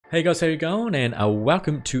Hey guys, how you going? And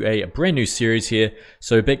welcome to a brand new series here.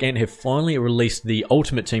 So Big Ant have finally released the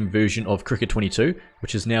Ultimate Team version of Cricket 22,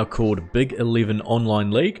 which is now called Big 11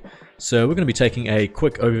 Online League. So we're going to be taking a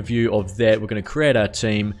quick overview of that. We're going to create our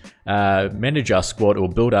team, manage our squad or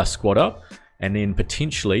build our squad up, and then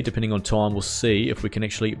potentially, depending on time, we'll see if we can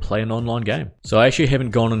actually play an online game. So I actually haven't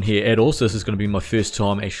gone on here at all, so this is going to be my first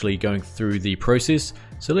time actually going through the process.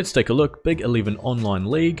 So let's take a look. Big 11 Online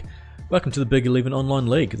League. Welcome to the Big 11 Online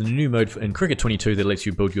League, the new mode in Cricket 22 that lets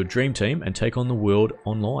you build your dream team and take on the world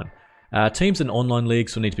online. Teams in online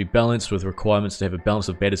leagues will need to be balanced with requirements to have a balance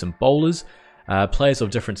of batters and bowlers, players of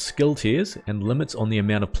different skill tiers, and limits on the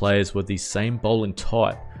amount of players with the same bowling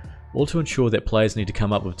type. All to ensure that players need to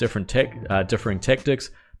come up with different differing tactics,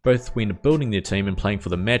 both when building their team and playing for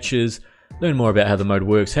the matches. Learn more about how the mode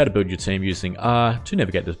works, how to build your team using R to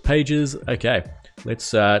navigate the pages. Okay,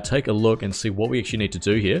 let's take a look and see what we actually need to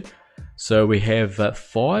do here. So we have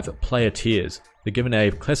 5 player tiers. They're given a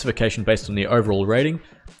classification based on their overall rating.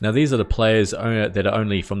 Now these are the players that are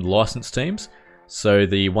only from the licensed teams. So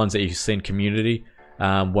the ones that you see in community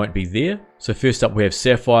won't be there. So first up we have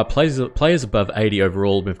Sapphire, players above 80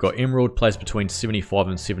 overall. We've got Emerald, players between 75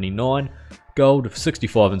 and 79. Gold,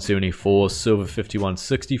 65 and 74. Silver, 51,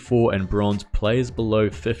 64. And Bronze, players below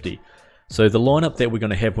 50. So the lineup that we're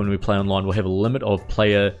going to have when we play online will have a limit of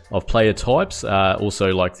player types, also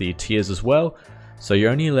like the tiers as well. So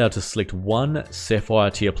you're only allowed to select one Sapphire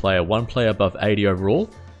tier player, one player above 80 overall.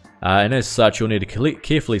 And as such, you'll need to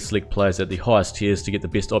carefully select players at the highest tiers to get the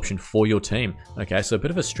best option for your team. Okay, so a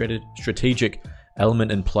bit of a strategic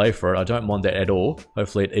element in play for it. I don't mind that at all.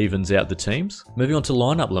 Hopefully it evens out the teams. Moving on to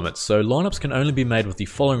lineup limits. So lineups can only be made with the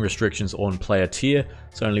following restrictions on player tier.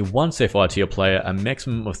 So only one Sapphire tier player, a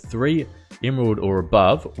maximum of 3 Emerald or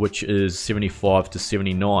above, which is 75 to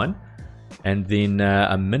 79, and then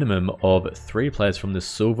a minimum of 3 players from the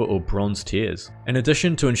Silver or Bronze tiers. In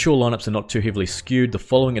addition, to ensure lineups are not too heavily skewed, the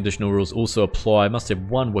following additional rules also apply. Must have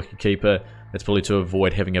 1 wicketkeeper. That's probably to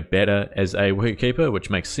avoid having a batter as a wicketkeeper, which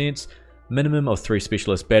makes sense. Minimum of 3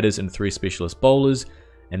 specialist batters and 3 specialist bowlers,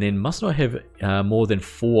 and then must not have more than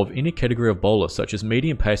 4 of any category of bowler, such as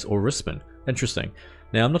medium pace or wrist spin. Interesting.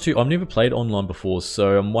 Now I've never played online before,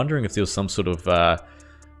 so I'm wondering if there was some sort of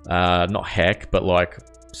not hack, but like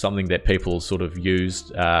something that people sort of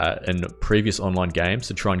used in previous online games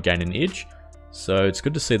to try and gain an edge. So it's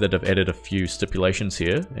good to see that I've added a few stipulations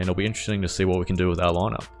here, and it'll be interesting to see what we can do with our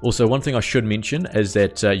lineup. Also, one thing I should mention is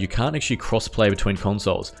that you can't actually cross-play between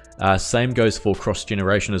consoles. Same goes for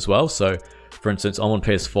cross-generation as well. So, for instance, I'm on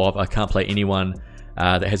PS5, I can't play anyone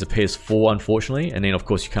that has a PS4, unfortunately, and then of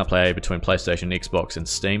course you can't play between PlayStation, Xbox, and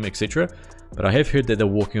Steam, etc. But I have heard that they're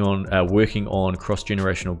working on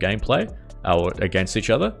cross-generational gameplay against each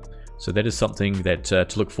other. So that is something that to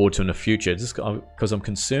look forward to in the future, just because I'm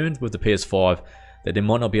concerned with the PS5 that there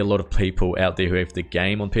might not be a lot of people out there who have the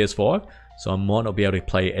game on PS5, so I might not be able to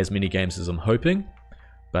play as many games as I'm hoping,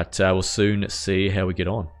 but we'll soon see how we get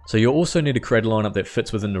on. So you'll also need to create a lineup that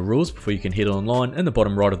fits within the rules before you can head online. In the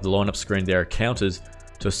bottom right of the lineup screen there are counters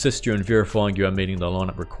to assist you in verifying you are meeting the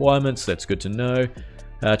lineup requirements. That's good to know.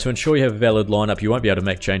 To ensure you have a valid lineup, you won't be able to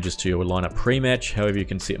make changes to your lineup pre-match. However, you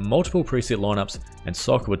can set multiple preset lineups and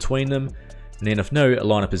cycle between them. And then if no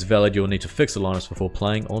lineup is valid, you'll need to fix the lineups before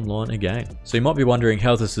playing online again. So you might be wondering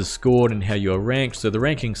how this is scored and how you are ranked. So the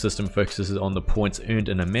ranking system focuses on the points earned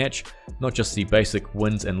in a match, not just the basic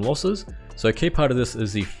wins and losses. So a key part of this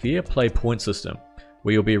is the fair play point system,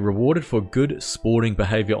 where you'll be rewarded for good sporting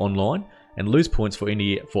behavior online and lose points for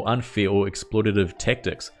unfair or exploitative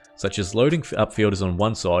tactics, such as loading up fielders on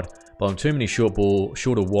one side, bowling too many short or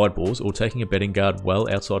wide balls, or taking a batting guard well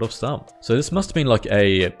outside of stump. So this must have been like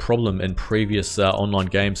a problem in previous online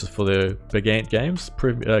games for the Big Ant games.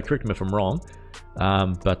 Correct me if I'm wrong,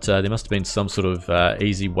 but there must have been some sort of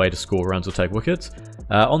easy way to score runs or take wickets.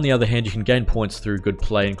 On the other hand, you can gain points through good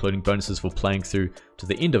play, including bonuses for playing through to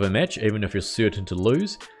the end of a match, even if you're certain to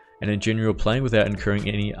lose. And in general, playing without incurring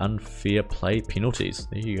any unfair play penalties.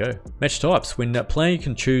 There you go. Match types. When playing, you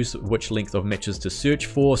can choose which length of matches to search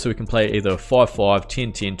for. So we can play either 5-5,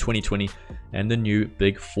 10-10, 20-20, and the new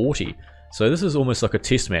Big 40. So this is almost like a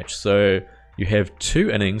test match. So you have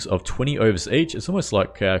 2 innings of 20 overs each. It's almost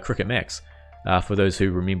like Cricket Max, for those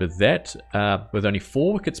who remember that, with only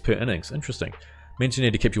 4 wickets per innings. Interesting. Means you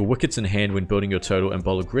need to keep your wickets in hand when building your total and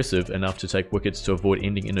bowl aggressive enough to take wickets to avoid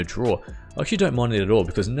ending in a draw. I actually don't mind it at all,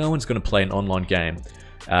 because no one's going to play an online game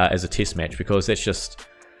as a test match, because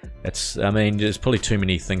I mean, there's probably too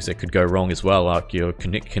many things that could go wrong as well, like your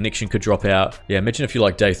connection could drop out. Yeah, imagine if you're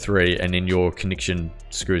like day 3 and then your connection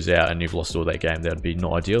screws out and you've lost all that game. That would be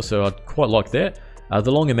not ideal, so I'd quite like that.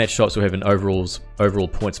 The longer match types will have an overall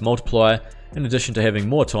points multiplier, in addition to having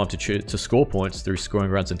more time to score points through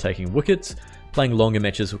scoring runs and taking wickets. Playing longer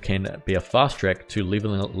matches can be a fast track to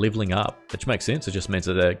leveling up, which makes sense. It just means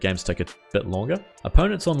that the games take a bit longer.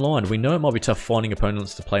 Opponents online. We know it might be tough finding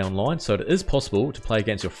opponents to play online, so it is possible to play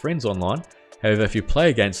against your friends online. However, if you play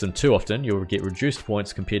against them too often, you'll get reduced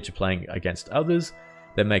points compared to playing against others.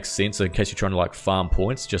 That makes sense in case you're trying to like farm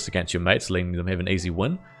points just against your mates, letting them have an easy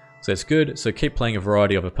win. So that's good. So keep playing a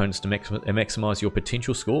variety of opponents to maximize your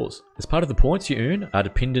potential scores. As part of the points you earn are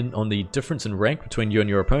dependent on the difference in rank between you and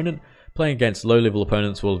your opponent. Playing against low-level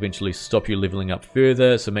opponents will eventually stop you leveling up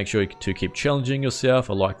further, so make sure to keep challenging yourself.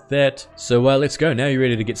 I like that. So let's go. Now you're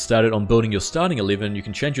ready to get started on building your starting 11. You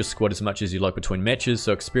can change your squad as much as you like between matches,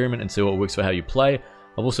 so experiment and see what works for how you play.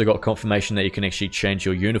 I've also got confirmation that you can actually change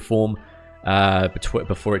your uniform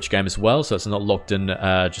before each game as well, so it's not locked in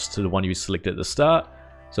just to the one you select at the start.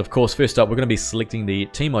 So of course, first up, we're going to be selecting the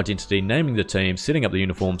team identity, naming the team, setting up the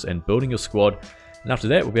uniforms, and building your squad. And after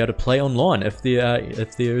that, we'll be able to play online if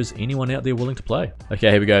there is anyone out there willing to play. Okay,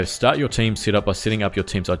 here we go. Start your team setup by setting up your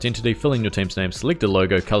team's identity, fill in your team's name, select a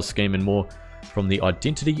logo, color scheme, and more from the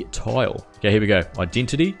identity tile. Okay, here we go.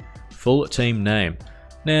 Identity, full team name.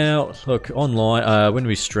 Now, look, online, when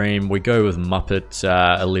we stream, we go with Muppet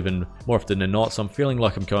 11 more often than not, so I'm feeling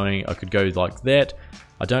like I could go like that.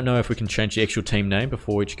 I don't know if we can change the actual team name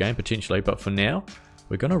before each game, potentially, but for now,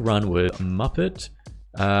 we're going to run with Muppet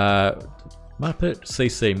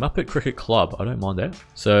CC, Muppet Cricket Club. I don't mind that.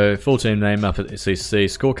 So full team name Muppet CC,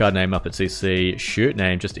 scorecard name Muppet CC, shirt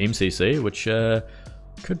name just MCC, which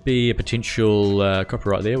could be a potential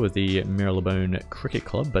copyright there with the Marvellous Cricket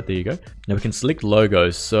Club, but there you go. Now we can select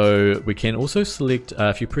logos, so we can also select,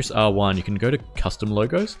 if you press R1, you can go to custom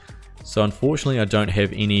logos. So unfortunately I don't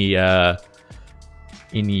have any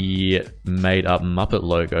made up Muppet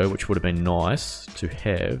logo, which would have been nice to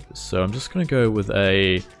have. So I'm just going to go with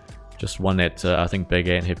just one that I think Big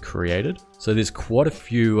Ant have created. So there's quite a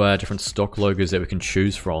few different stock logos that we can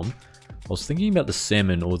choose from. I was thinking about the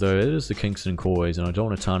salmon, although it is the Kingston Coys, and I don't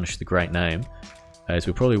want to tarnish the great name, as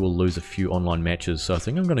we probably will lose a few online matches. So I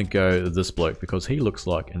think I'm going to go this bloke because he looks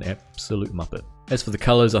like an absolute Muppet. As for the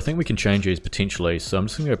colors, I think we can change these potentially. So I'm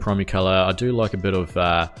just going to go primary color. I do like a bit of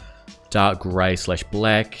dark grey /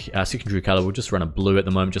 black. Secondary color, we'll just run a blue at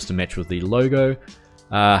the moment just to match with the logo.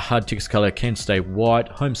 Hard text color can stay white.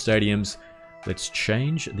 Home stadiums, let's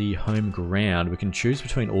change the home ground. We can choose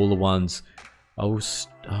between all the ones.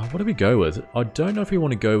 What do we go with? I don't know if we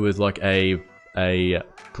want to go with like a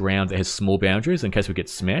ground that has small boundaries in case we get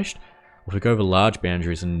smashed, or if we go over large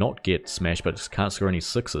boundaries and not get smashed but just can't score any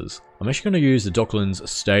sixes. I'm actually going to use the Docklands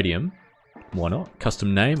Stadium. Why not?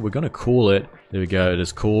 Custom name, we're going to call it, there we go, it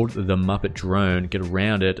is called the Muppet Drone. Get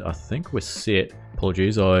around it, I think we're set.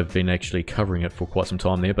 Apologies, I've been actually covering it for quite some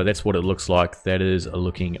time there, but that's what it looks like. That is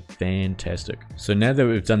looking fantastic. So now that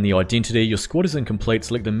we've done the identity, your squad is incomplete.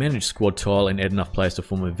 Select the manage squad tile and add enough players to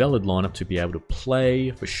form a valid lineup to be able to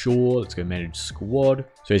play for sure. Let's go manage squad.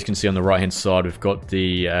 So as you can see on the right hand side, we've got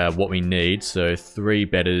the what we need. So 3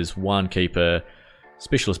 batters, 1 keeper,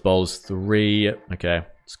 specialist bowlers 3. Okay,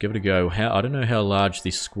 let's give it a go. I don't know how large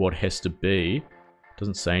this squad has to be.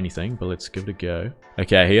 Doesn't say anything, but let's give it a go.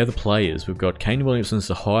 Okay, here are the players. We've got Kane Williamson's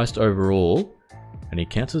the highest overall, and he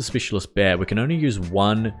counts as a specialist bat. We can only use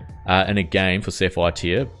 1 in a game for Sapphire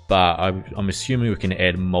tier, but I'm assuming we can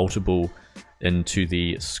add multiple into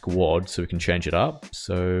the squad, so we can change it up.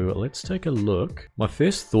 So let's take a look. My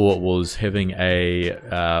first thought was having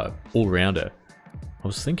a all-rounder. I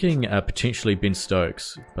was thinking potentially Ben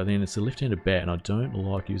Stokes, but then it's a left-handed bat, and I don't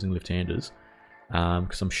like using left-handers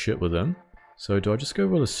because I'm shit with them. So do I just go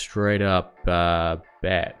with a straight up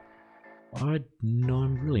bat? No,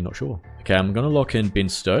 I'm really not sure. Okay, I'm gonna lock in Ben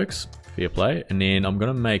Stokes, fair play, and then I'm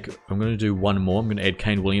gonna do one more. I'm gonna add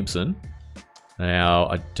Kane Williamson. Now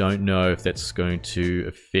I don't know if that's going to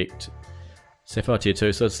affect Sapphire tier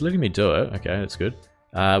 2, so it's letting me do it. Okay, that's good.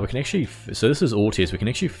 We can actually, so this is all tiers. We can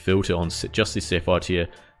actually filter on just the Sapphire tier,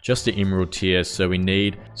 just the Emerald tier. So we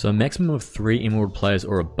need a maximum of 3 Emerald players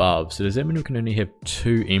or above. So does that mean we can only have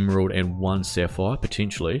 2 Emerald and 1 Sapphire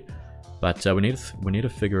potentially? But we need to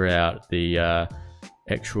figure out the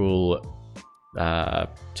actual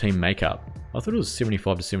team makeup. I thought it was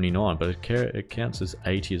 75 to 79, but it counts as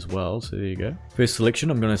 80 as well. So there you go. First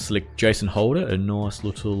selection, I'm going to select Jason Holder, a nice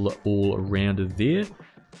little all-rounder there.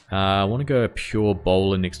 I want to go a pure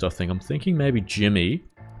bowler next, I think. I'm thinking maybe Jimmy.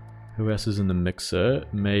 Who else is in the mixer?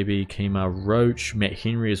 Maybe Kemar Roach, Matt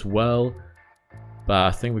Henry as well. But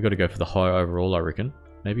I think we've got to go for the high overall, I reckon.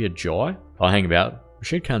 Maybe a Jai? Oh, hang about.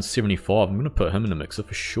 Rashid Khan's 75. I'm going to put him in the mixer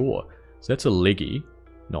for sure. So that's a leggy.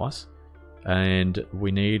 Nice. And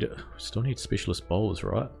we still need specialist bowlers,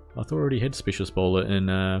 right? I thought we already had specialist bowler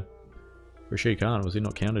in Rashid Khan. Was he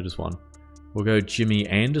not counted as one? We'll go Jimmy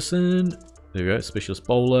Anderson. There we go, specialist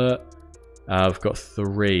bowler. We've got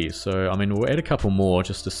 3, so I mean we'll add a couple more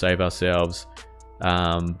just to save ourselves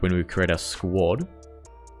when we create our squad.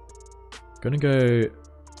 Gonna go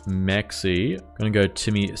Maxi, gonna go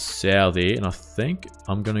Timmy Southey, and I think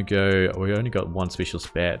I'm gonna go, we only got 1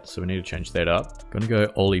 specialist bat, so we need to change that up. Gonna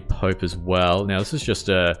go Ollie Pope as well. Now this is just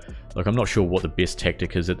like I'm not sure what the best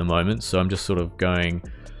tactic is at the moment, so I'm just sort of going,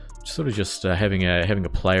 having a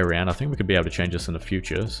play around. I think we could be able to change this in the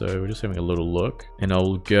future, so we're just having a little look. And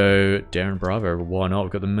I'll go Darren Bravo, why not?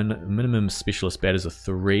 We've got the minimum specialist bat as a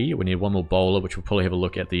 3. We need 1 more bowler, which we'll probably have a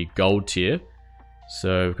look at the gold tier.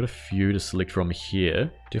 So we've got a few to select from here.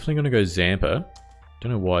 Definitely going to go Zampa.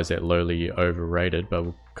 Don't know why is that lowly overrated, but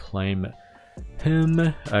we'll claim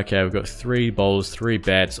him. Okay, we've got 3 bowlers, 3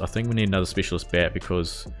 bats. I think we need another specialist bat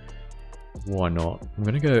because why not? I'm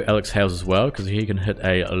going to go Alex Hales as well because he can hit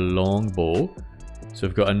a long ball. So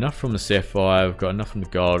we've got enough from the Sapphire, we've got enough from the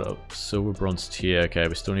Gold, Silver, Bronze tier. Okay,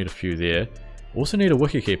 we still need a few there. Also need a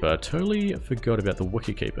wicketkeeper. Totally forgot about the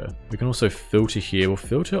wicketkeeper. We can also filter here. We'll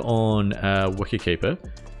filter on wicketkeeper.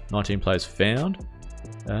 19 players found.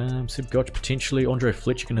 Seb Gotch potentially. Andre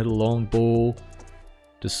Fletcher can hit a long ball.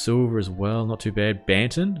 De Silva as well, not too bad.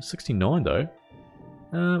 Banton, 69 though.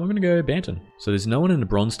 I'm going to go Banton. So there's no one in the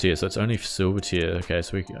bronze tier, so it's only silver tier. Okay,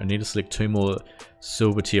 so I need to select 2 more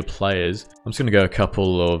silver tier players. I'm just going to go a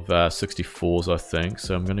couple of 64s, I think.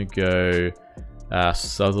 So I'm going to go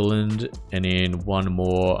Sutherland, and then 1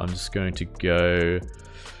 more. I'm just going to go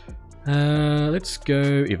let's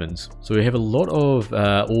go Evans. So we have a lot of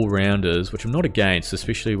all-rounders, which I'm not against,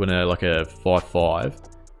 especially when like a 5-5.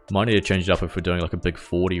 Might need to change it up if we're doing like a big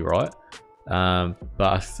 40, right? But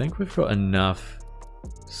I think we've got enough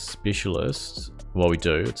specialists. Well, we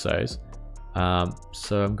do, it says.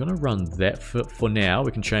 So I'm going to run that for now.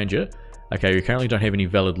 We can change it. Okay, we currently don't have any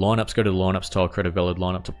valid lineups. Go to the lineups tile, create a valid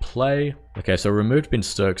lineup to play. Okay, so I removed Ben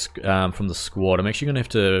Stokes from the squad. I'm actually going to have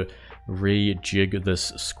to rejig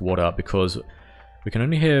this squad up because we can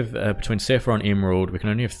only have, between Sapphire and Emerald, we can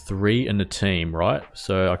only have 3 in the team, right?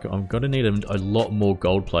 So I'm going to need a lot more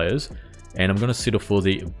gold players. And I'm going to settle for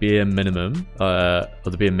the bare minimum, or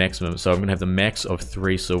the bare maximum. So I'm going to have the max of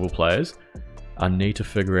 3 silver players. I need to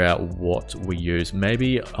figure out what we use.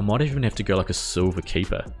 Maybe I might even have to go like a silver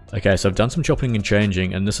keeper. Okay, so I've done some chopping and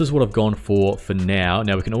changing, and this is what I've gone for now.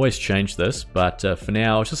 Now we can always change this, but for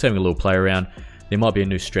now I was just having a little play around. There might be a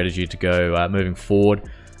new strategy to go moving forward,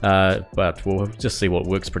 but we'll just see what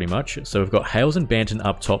works pretty much. So we've got Hales and Banton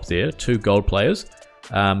up top there, 2 gold players.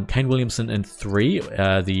 Kane Williamson in 3,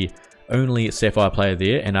 the only Sapphire player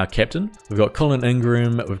there, and our captain. We've got Colin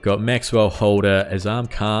Ingram, we've got Maxwell Holder, Azam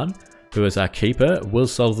Khan, who is our keeper, Will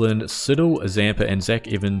Sutherland, Siddle, Zampa, and Zach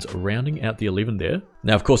Evans rounding out the 11 there.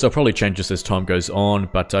 Now, of course, I'll probably change this as time goes on,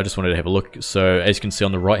 but I just wanted to have a look. So, as you can see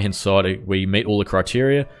on the right-hand side, we meet all the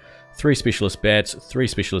criteria. 3 specialist bats, 3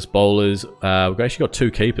 specialist bowlers. We've actually got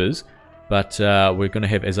 2 keepers, but we're going to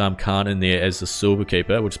have Azam Khan in there as the silver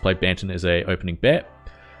keeper. We'll just play Banton as a opening bat.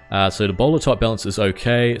 So the bowler type balance is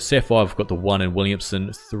okay. Sapphire, we've got the 1 in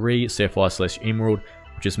Williamson, 3 Sapphire/Emerald,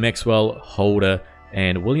 which is Maxwell, Holder,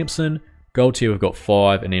 and Williamson. Gold tier we've got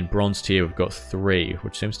 5, and then bronze tier we've got 3,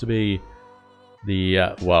 which seems to be the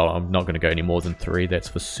well, I'm not going to go any more than 3, that's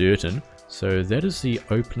for certain. So that is the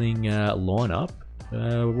opening lineup.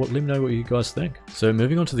 Let me know what you guys think. So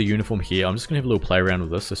moving on to the uniform here, I'm just going to have a little play around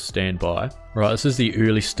with this, so stand by. Right, this is the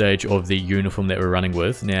early stage of the uniform that we're running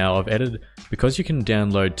with. Now I've added, because you can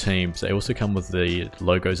download teams, they also come with the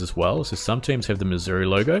logos as well. So some teams have the Missouri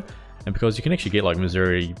logo, and because you can actually get like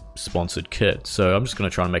Missouri sponsored kit. So I'm just going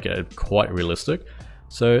to try and make it quite realistic.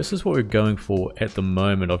 So this is what we're going for at the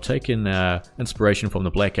moment. I've taken inspiration from the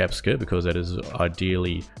Black Apps kit because that is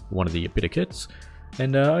ideally one of the better kits.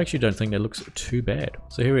 And I actually don't think that looks too bad.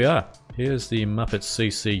 So here we are. Here's the Muppet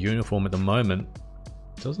CC uniform at the moment.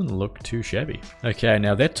 Doesn't look too shabby. Okay,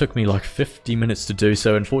 now that took me like 50 minutes to do,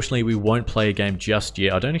 so unfortunately we won't play a game just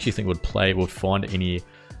yet. I don't actually think we'd find any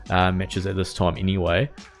matches at this time anyway.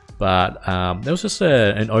 But that was just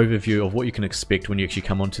an overview of what you can expect when you actually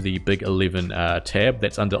come onto the Big 11 tab.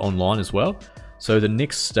 That's under online as well. So the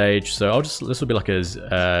next stage, so this will be like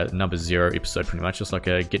a number 0 episode pretty much, just like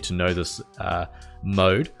a get to know this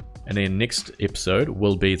mode. And then next episode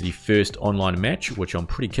will be the first online match, which I'm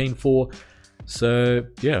pretty keen for. So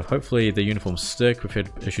yeah, hopefully the uniforms stick. We've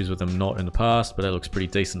had issues with them not in the past, but that looks pretty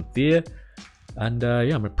decent there. And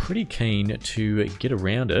yeah, I'm pretty keen to get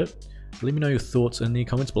around it. let me know your thoughts in the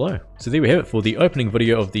comments below. So there we have it for the opening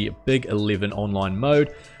video of the Big 11 online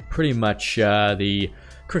mode. Pretty much the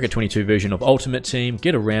Cricket 22 version of Ultimate Team.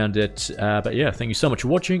 Get around it. But yeah, thank you so much for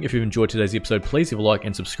watching. If you've enjoyed today's episode, please leave a like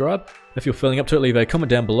and subscribe. If you're feeling up to it, leave a comment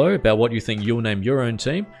down below about what you think you'll name your own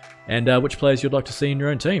team and which players you'd like to see in your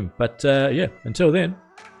own team. But yeah, until then,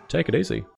 take it easy.